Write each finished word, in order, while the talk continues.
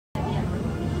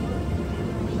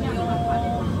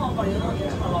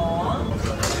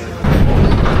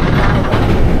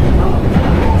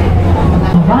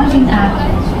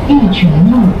泉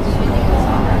路。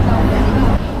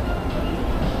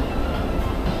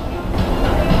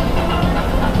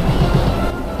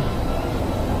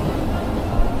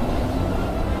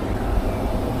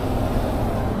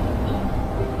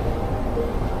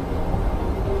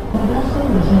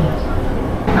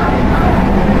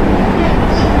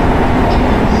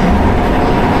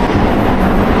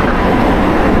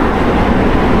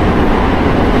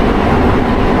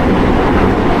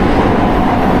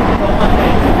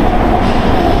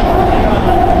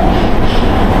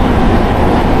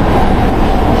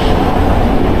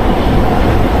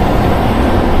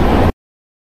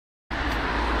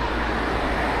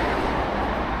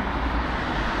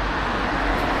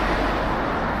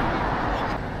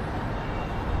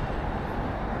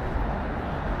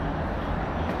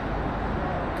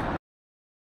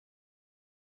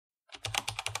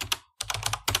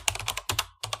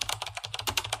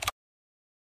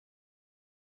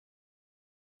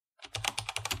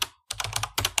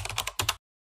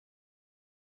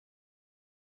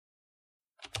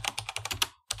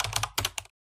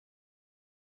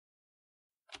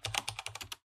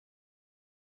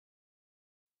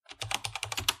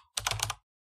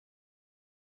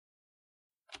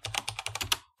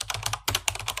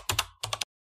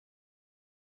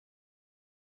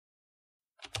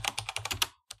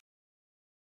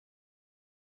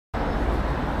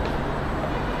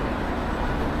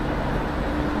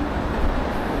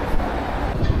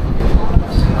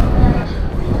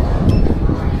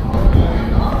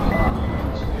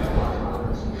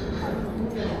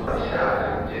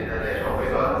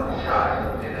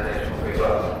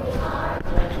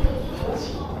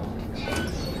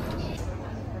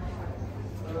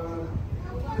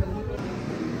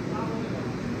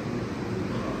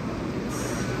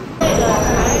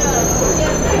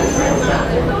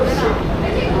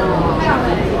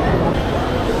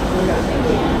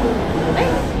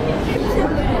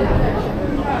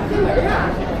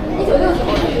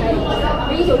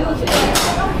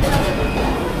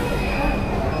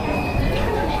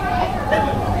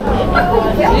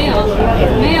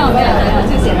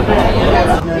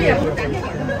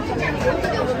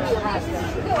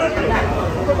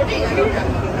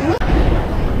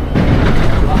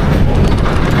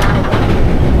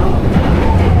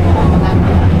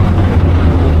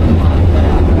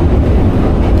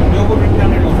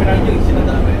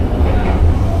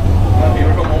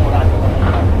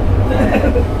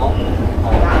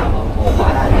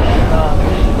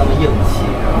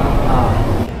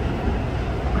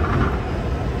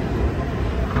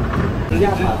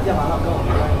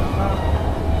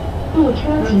列车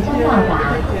即将到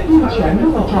达玉泉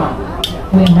路站。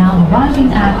We're now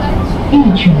arriving at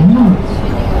玉泉路。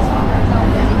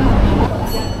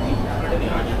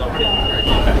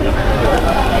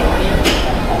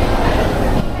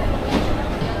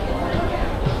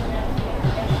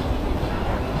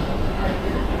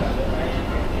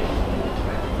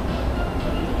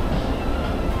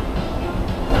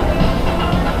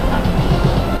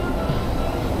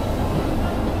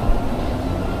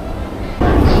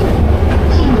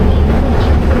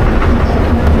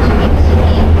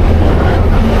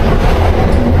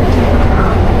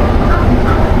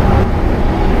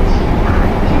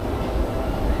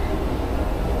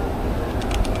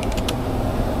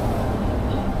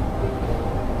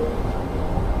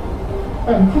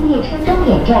本次列车终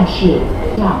点站是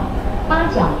八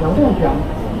角游乐园。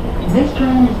This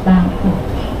train is bound for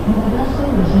Universal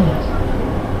Resort.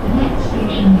 The next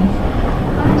station is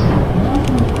八角游乐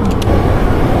园。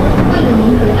为了您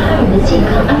和他人的健康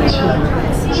安全，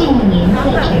建议您在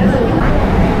乘坐。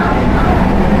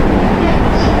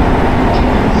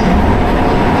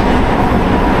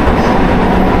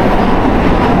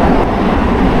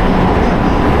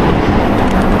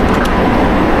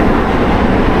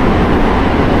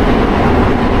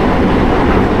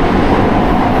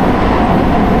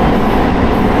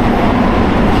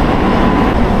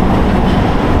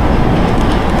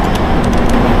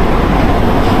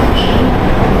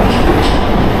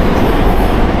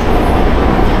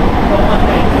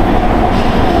Okay.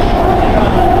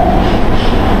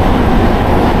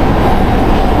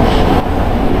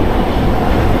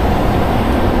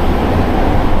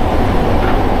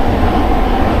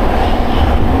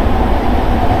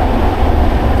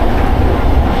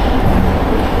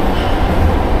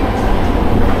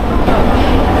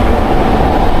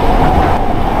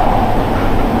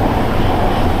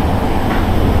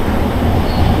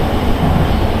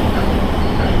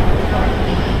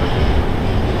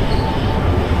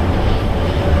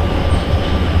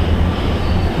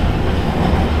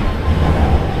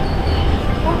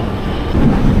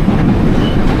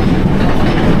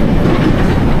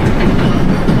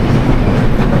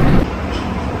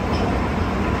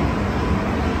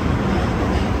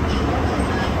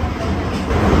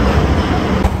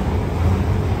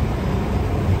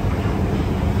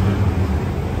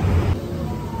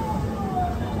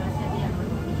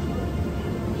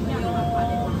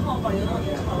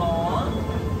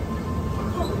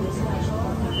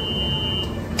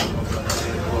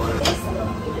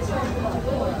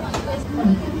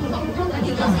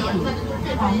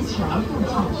 环球度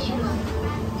假区。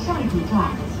下一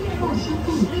站，复兴地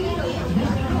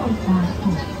This train is bound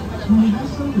for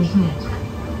Universal Resort.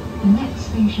 The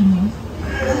next station is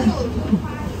复兴地。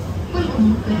为您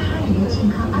和他人的健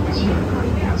康安全，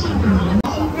进入良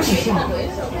心度假。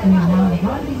We are now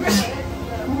arriving at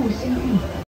复兴地。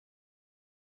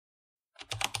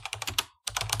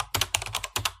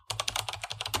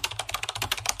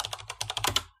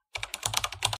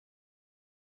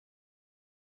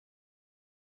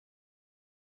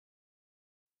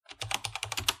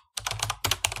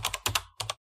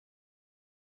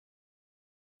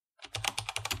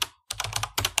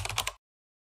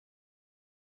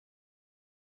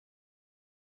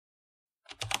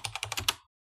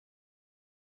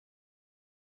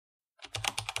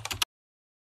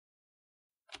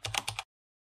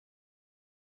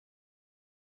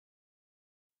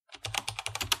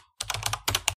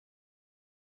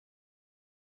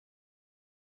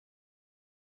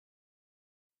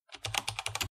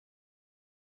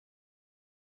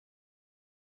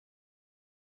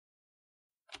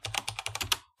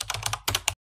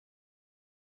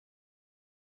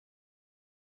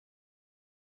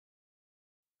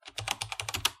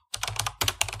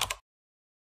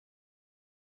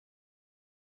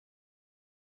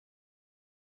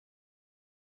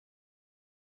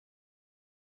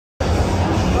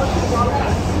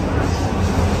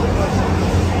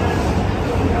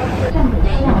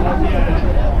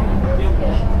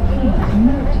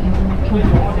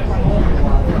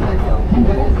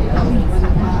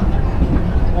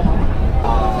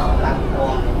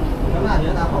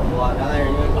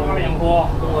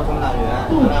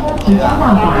即将到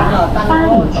达八里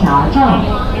桥站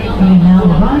 ，We now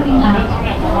arriving at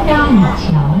八里桥。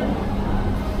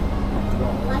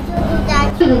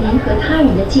为了您和他人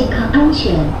的健康安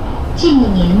全，建议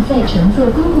您在乘坐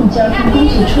公共交通工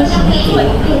具出行时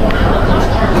佩戴好口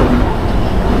罩。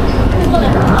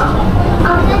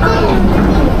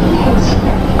后期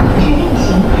指令行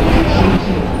实质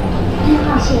1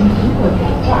号线苹果园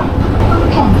站东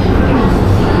站停运，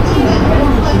进行谅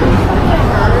解。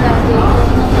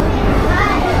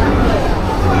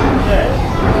对，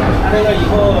它这个以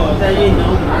后在运行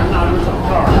还是拿出小号，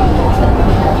就是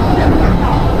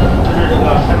这个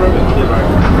开关表里边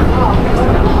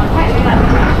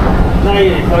那也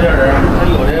得挑点人，他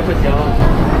有的不行。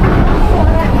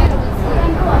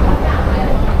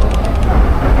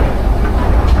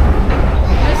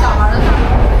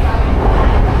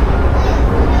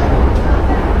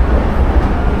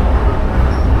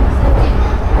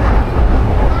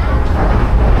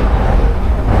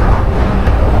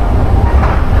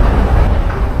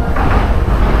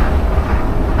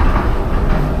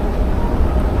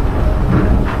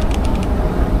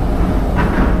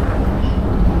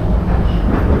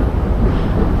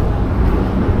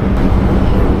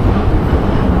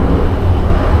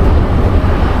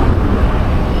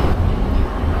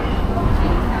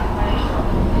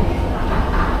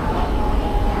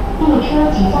列车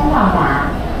即将到达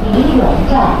梨园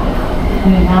站 ，We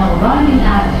now arriving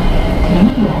at 梨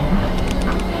园。